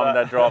know, while mum and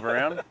dad drive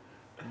around.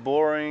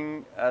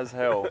 Boring as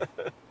hell.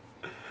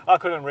 I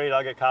couldn't read,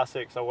 I get car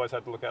sick, so I always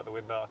had to look out the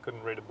window. I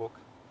couldn't read a book.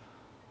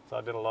 So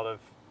I did a lot of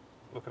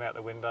looking out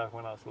the window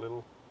when I was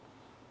little.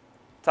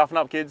 Toughen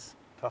up, kids.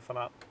 Toughen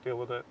up, deal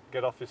with it,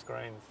 get off your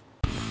screens.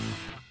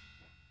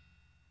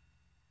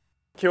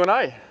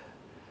 Q&A.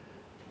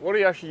 What are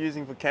you actually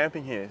using for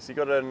camping here? So you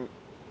got an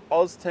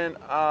Oz Tent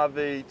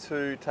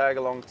RV2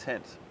 tag-along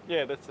tent.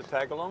 Yeah, that's a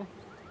tag-along.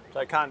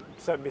 So it can't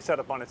be set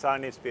up on its own,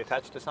 it needs to be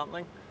attached to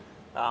something.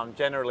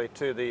 Generally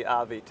to the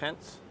RV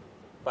tents,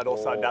 but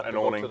also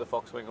adaptable to the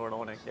Foxwing or an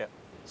awning. Yeah.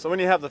 So when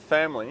you have the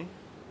family,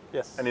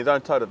 and you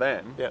don't tow the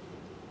van,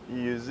 you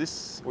use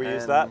this. We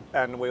use that,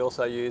 and we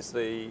also use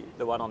the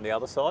one on the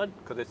other side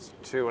because it's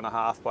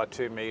 2.5 by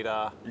 2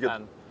 metre. You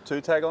got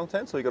two tag-along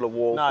tents, or you got a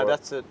wall? No,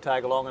 that's a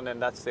tag-along, and then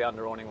that's the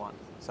under awning one.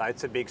 So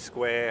it's a big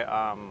square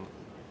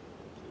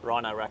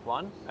Rhino rack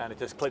one, and it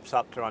just clips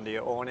up to under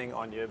your awning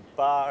on your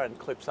bar, and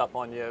clips up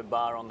on your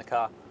bar on the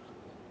car.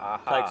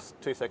 Takes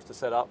 2 seconds to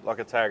set up. Like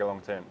a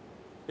tag-along tent.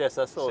 Yes,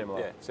 that's all. Similar.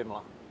 Yeah,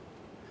 similar.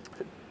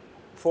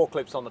 4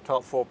 clips on the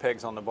top, 4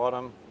 pegs on the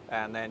bottom,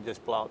 and then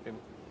just blow up in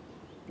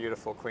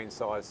beautiful queen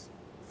size,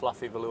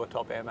 fluffy velour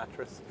top air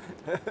mattress.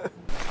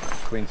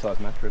 Queen size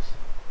mattress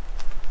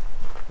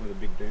with a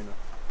big doona.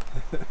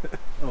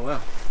 Oh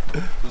wow.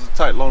 Does it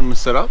take long to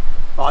set up?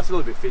 Oh, it's a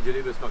little bit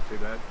fidgety, but it's not too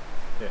bad.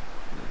 Yeah.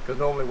 Because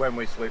normally when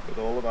we sleep with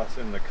all of us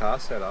in the car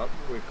setup,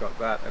 we've got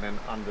that, and then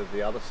under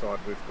the other side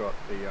we've got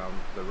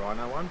the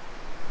Rhino one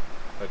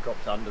that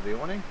drops under the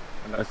awning,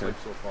 and that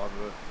sleeps all 5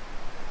 of us.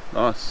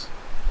 Nice.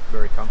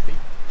 Very comfy.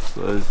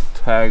 So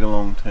tag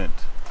along tent.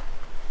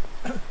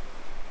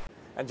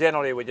 And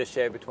generally we just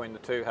share between the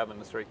two, having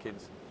the 3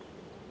 kids.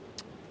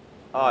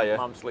 Oh yeah.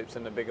 Mum sleeps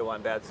in the bigger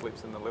one, Dad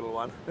sleeps in the little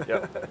one.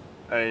 Yep.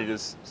 And you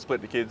just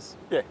split the kids?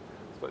 Yeah,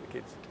 split the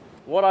kids.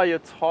 What are your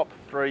top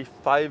 3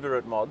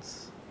 favourite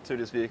mods to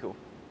this vehicle?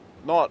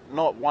 Not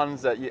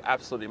ones that you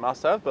absolutely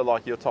must have, but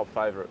like your top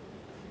favourite.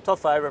 Top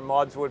favourite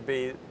mods would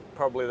be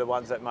probably the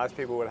ones that most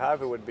people would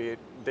have. It would be a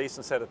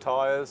decent set of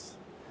tyres.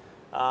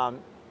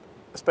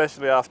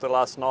 Especially after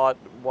last night,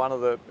 one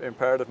of the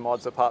imperative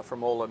mods, apart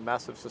from all the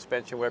massive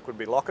suspension work, would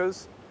be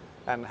lockers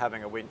and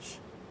having a winch.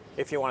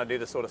 If you want to do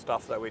the sort of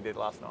stuff that we did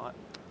last night.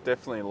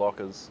 Definitely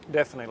lockers.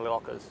 Definitely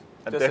lockers.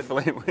 And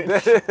definitely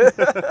winch.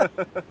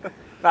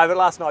 No, but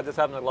last night just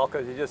having the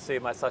lockers, you just see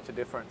it made such a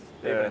difference.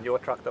 Yeah. Even in your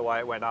truck, the way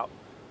it went up.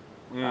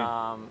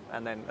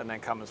 And then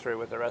coming through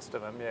with the rest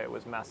of them, yeah, it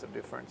was massive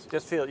difference.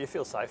 You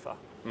feel safer.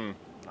 It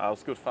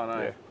was good fun,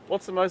 eh? Yeah.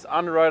 What's the most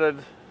underrated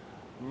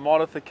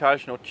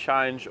modification or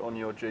change on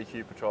your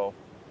GQ Patrol?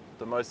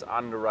 The most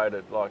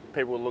underrated, like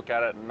people look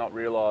at it and not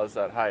realise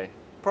that, hey.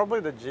 Probably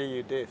the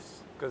GU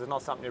diffs, because it's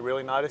not something you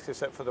really notice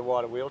except for the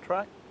wider wheel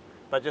track.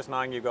 But just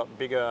knowing you've got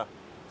bigger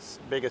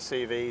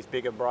CVs,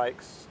 bigger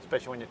brakes,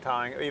 especially when you're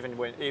towing,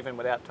 even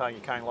without towing,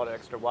 you're carrying a lot of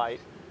extra weight.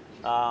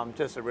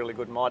 Just a really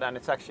good mod, and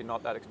it's actually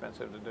not that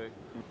expensive to do.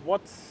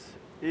 What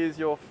is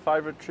your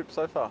favourite trip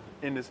so far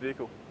in this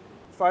vehicle?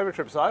 Favourite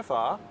trip so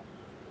far?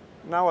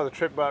 No other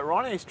trip but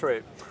Ronnie's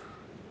trip.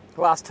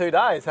 Last 2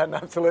 days had an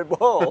absolute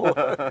ball.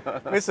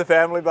 Miss the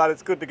family, but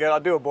it's good to get. I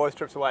do a boys'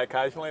 trips away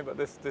occasionally, but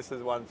this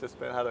is one that's just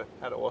had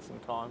an awesome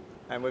time.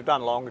 And we've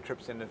done longer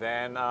trips in the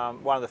van.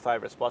 One of the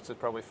favourite spots is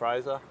probably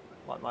Fraser,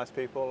 like most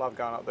people. Love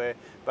going up there,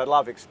 but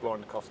love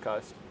exploring the Coast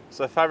Coast.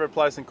 So favourite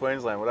place in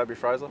Queensland, would that be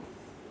Fraser?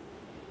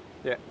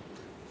 Yeah.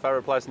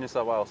 Favourite place in New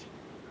South Wales?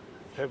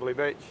 Pebbley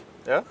Beach.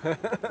 Yeah?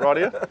 Right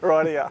here?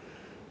 Right here.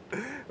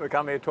 We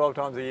come here 12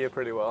 times a year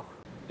pretty well.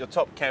 Your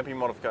top camping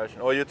modification,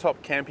 or your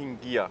top camping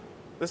gear?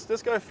 Let's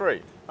go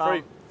three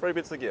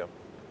bits of gear.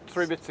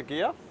 3 bits of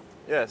gear.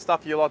 Yeah,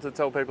 stuff you like to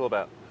tell people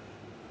about.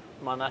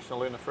 My National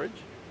Lunar fridge.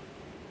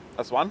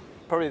 That's one.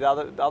 Probably the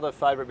other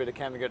favourite bit of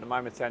camping gear at the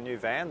moment is our new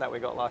van that we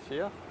got last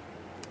year.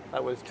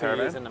 That was 2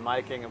 years in the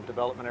making of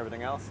development and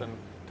everything else, and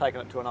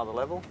taking it to another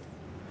level.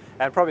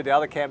 And probably the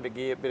other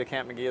bit of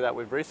camping gear that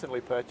we've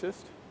recently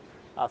purchased,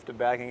 after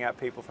bagging out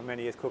people for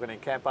many years cooking in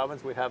camp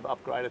ovens, we have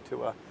upgraded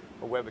to a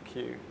Weber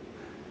Q.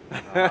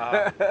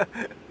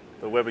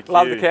 The Weber Q.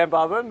 Love the camp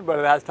oven, but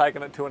it has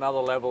taken it to another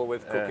level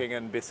with cooking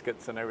and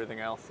biscuits and everything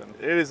else. And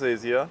it is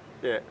easier.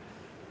 Yeah.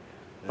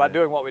 But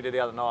doing what we did the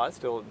other night,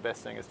 still the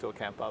best thing is still a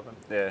camp oven.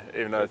 Yeah,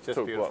 even though it just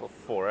took beautiful. what,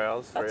 4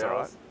 hours, 3 hours. That's all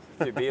right.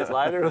 A few beers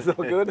later, it was all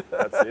good.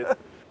 That's it.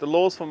 The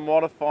laws for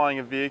modifying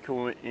a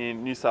vehicle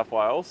in New South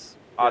Wales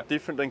are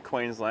different than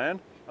Queensland.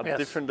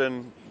 Definitely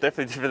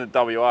different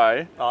than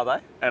WA. Are they?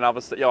 And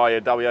other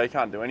WA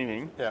can't do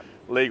anything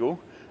legal.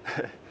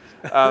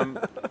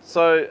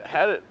 So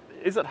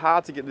is it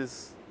hard to get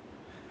this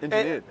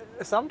engineered?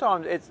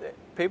 Sometimes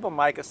people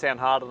make it sound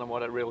harder than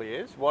what it really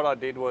is. What I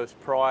did was,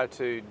 prior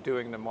to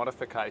doing the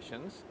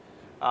modifications,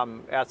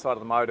 outside of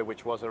the motor,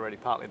 which was already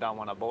partly done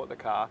when I bought the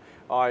car,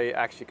 I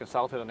actually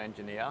consulted an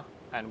engineer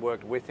and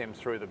worked with him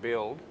through the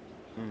build.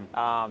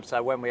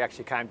 So when we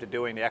actually came to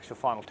doing the actual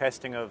final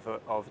testing of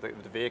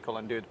the vehicle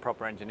and do the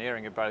proper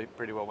engineering, it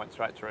pretty well went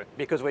straight through.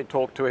 Because we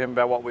talked to him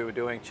about what we were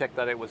doing, checked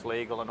that it was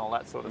legal and all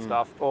that sort of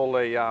stuff. All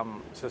the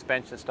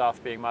suspension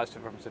stuff, being most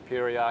of it from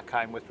Superior,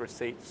 came with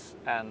receipts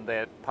and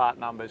their part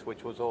numbers,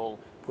 which was all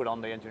put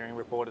on the engineering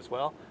report as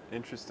well.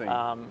 Interesting.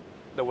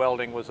 The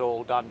welding was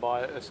all done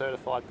by a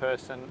certified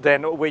person.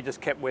 Then we just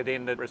kept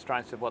within the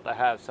restraints of what they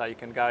have. So you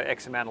can go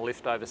X amount of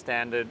lift over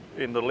standard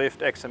in the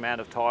lift, X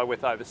amount of tyre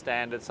width over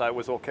standard. So it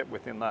was all kept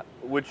within that.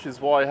 Which is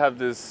why you have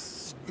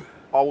this,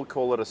 I would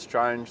call it a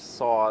strange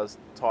size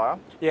tyre.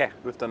 Yeah.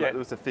 With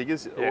the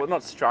figures. Well,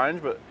 not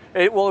strange, but...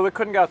 Well, we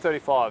couldn't go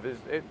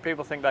 35.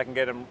 People think they can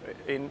get them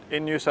in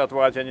New South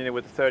Wales engineer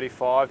with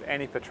 35.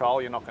 Any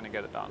patrol, you're not going to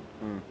get it done.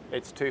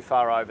 It's too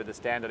far over the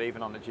standard,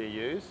 even on the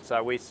GUs.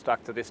 So we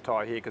stuck to this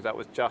tyre here because that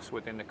was just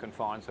within the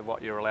confines of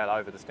what you're allowed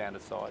over the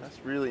standard size. That's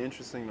really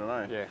interesting to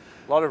know. Yeah,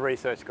 a lot of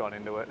research gone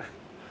into it.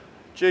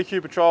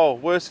 GQ Patrol,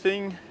 worst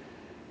thing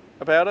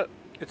about it?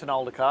 It's an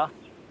older car.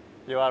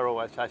 You are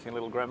always chasing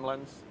little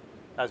gremlins.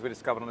 As we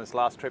discovered on this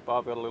last trip,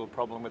 I've got a little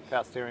problem with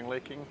power steering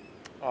leaking.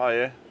 Oh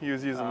yeah, he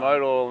was using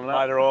motor oil and that.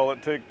 Motor oil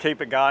to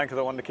keep it going because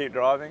I wanted to keep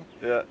driving.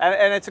 Yeah.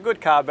 And it's a good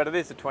car, but it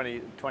is a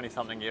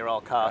 20-something year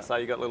old car, so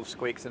you got little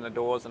squeaks in the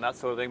doors and that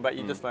sort of thing, but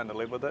you just learn to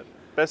live with it.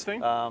 Best thing?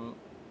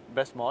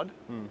 Best mod,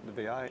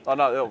 the V8. Oh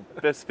no,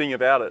 best thing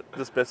about it,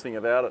 just best thing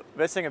about it.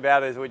 Best thing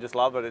about it is we just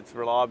love it. It's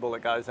reliable,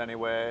 it goes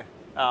anywhere.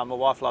 My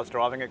wife loves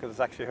driving it because it's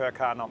actually her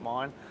car, not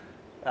mine.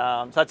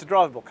 So it's a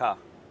drivable car.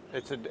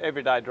 It's an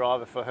everyday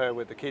driver for her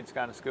with the kids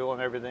going to school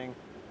and everything.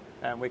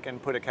 And we can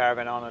put a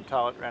caravan on and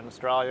tow it around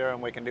Australia,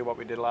 and we can do what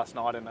we did last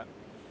night in it.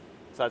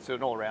 So it's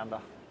an all-rounder.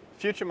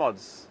 Future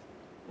mods.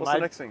 What's the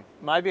next thing?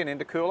 Maybe an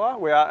intercooler.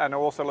 We are, and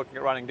also looking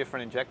at running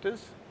different injectors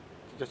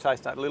to just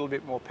taste that little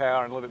bit more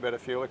power and a little bit better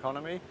fuel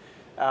economy.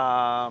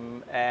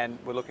 And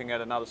we're looking at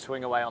another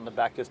swing away on the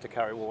back just to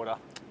carry water.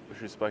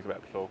 Which we spoke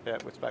about before. Yeah,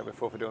 we spoke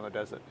before for doing the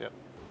desert. Yep.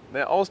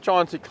 Now, I was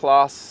trying to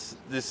class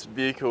this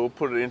vehicle,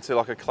 put it into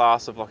like a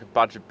class of like a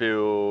budget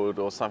build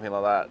or something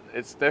like that.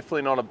 It's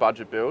definitely not a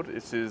budget build.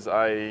 This is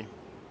a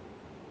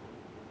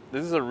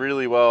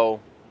really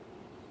well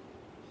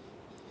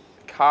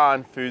car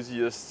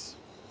enthusiast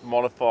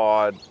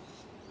modified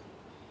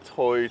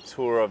toy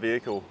tourer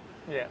vehicle.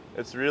 Yeah.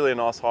 It's really a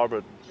nice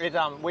hybrid. It,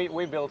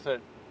 we built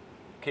it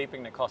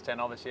keeping the cost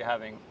down, obviously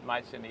having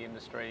mates in the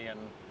industry and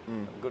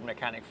a good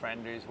mechanic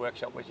friend whose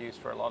workshop was used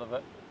for a lot of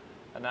it.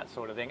 And that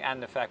sort of thing,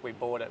 and the fact we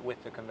bought it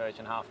with the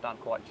conversion half done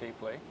quite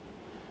cheaply.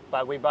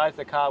 But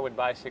the car would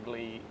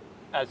basically,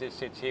 as it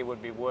sits here, would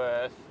be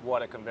worth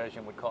what a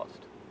conversion would cost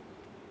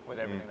with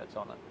everything that's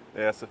on it.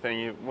 Yeah, that's the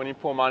thing. When you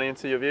pour money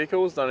into your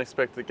vehicles, don't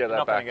expect to get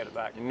that back. Not going to get it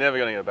back. You're never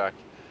going to get it back.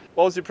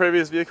 What was your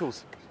previous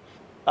vehicles?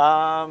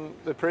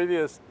 The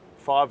previous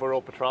 5 were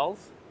all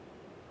Patrols.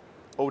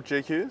 All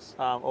GQs?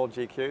 All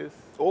GQs.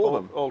 All of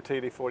them? All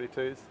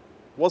TD42s.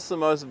 What's the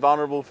most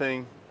vulnerable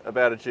thing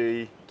about a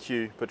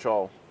GQ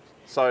Patrol?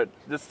 So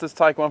let's just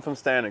take one from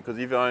standard, because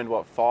you've owned,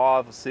 what,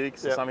 5 or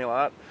 6 or something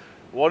like that.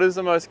 What is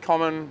the most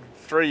common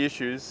 3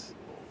 issues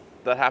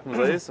that happen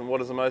with these, and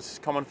what is the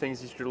most common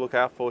things you should look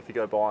out for if you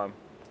go buy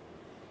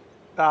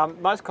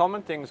them? Most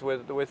common things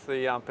with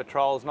the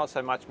Patrols, not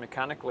so much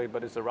mechanically,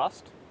 but is the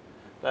rust.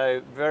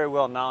 They're very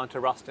well known to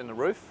rust in the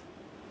roof.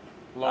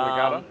 Along the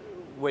gutter?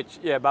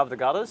 Above the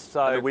gutters.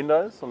 So and the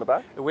windows on the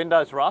back? The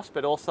windows rust,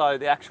 but also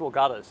the actual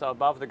gutters. So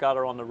above the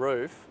gutter on the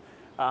roof,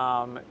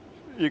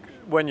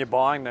 when you're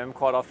buying them,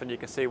 quite often you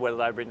can see whether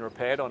they've been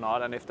repaired or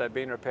not, and if they've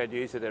been repaired,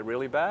 usually they're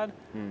really bad.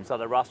 So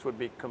the rust would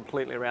be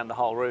completely around the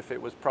whole roof.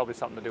 It was probably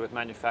something to do with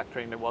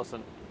manufacturing that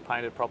wasn't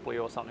painted properly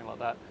or something like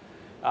that.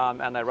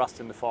 And they rust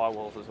in the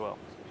firewalls as well.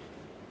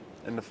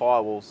 In the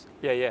firewalls?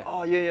 Yeah, yeah.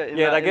 Oh, yeah,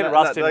 yeah. They get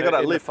rust in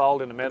the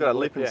fold in the middle. They've got a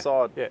lip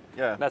inside.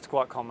 Yeah. That's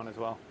quite common as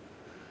well.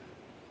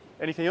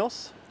 Anything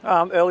else?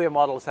 Earlier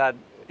models had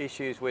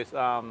issues with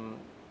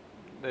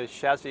the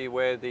chassis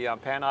where the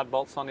panhard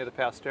bolts on near the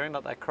power steering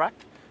that they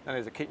cracked, and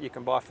there's a kit you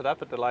can buy for that,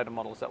 but the later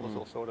models that was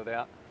all sorted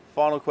out.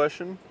 Final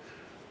question,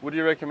 would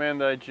you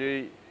recommend a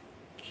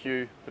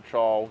GQ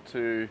Patrol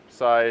to,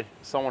 say,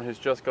 someone who's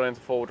just got into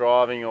full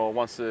driving or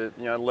wants to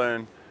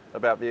learn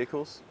about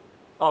vehicles?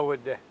 I would,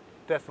 yeah,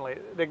 definitely.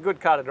 They're a good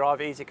car to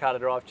drive, easy car to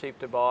drive, cheap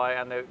to buy,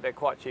 and they're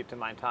quite cheap to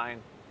maintain.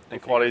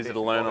 And quite easy to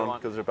learn on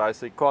because they're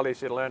basic. Quite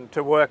easy to learn,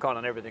 to work on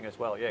and everything as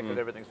well, yeah, because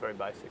everything's very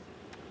basic.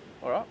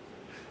 All right.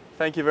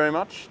 Thank you very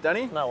much,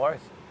 Danny. No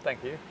worries.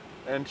 Thank you.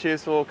 And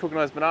cheers for cooking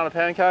those banana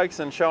pancakes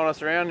and showing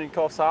us around in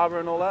Coffs Harbour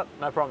and all that.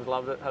 No problems,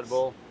 loved it, had a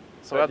ball.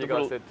 So you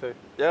guys did too.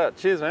 Yeah,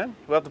 cheers, man.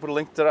 We'll have to put a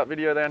link to that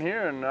video down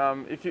here.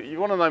 And if you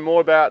want to know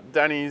more about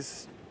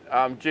Danny's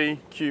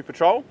GQ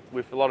Patrol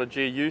with a lot of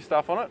GU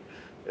stuff on it,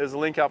 there's a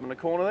link up in the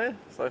corner there.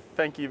 So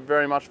thank you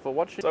very much for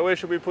watching. So where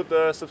should we put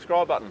the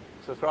subscribe button?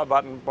 Subscribe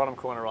button, bottom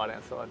corner right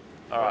hand side.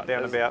 All right,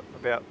 down about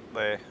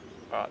there.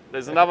 All right,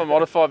 there's another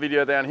modified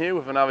video down here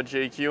with another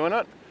GQ in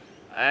it.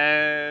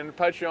 And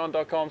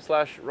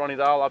patreon.com/Ronnie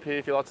Dale up here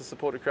if you like to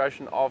support the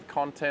creation of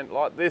content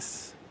like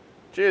this.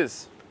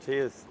 Cheers.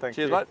 Cheers. Thank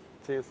you. Cheers, mate.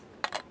 Cheers.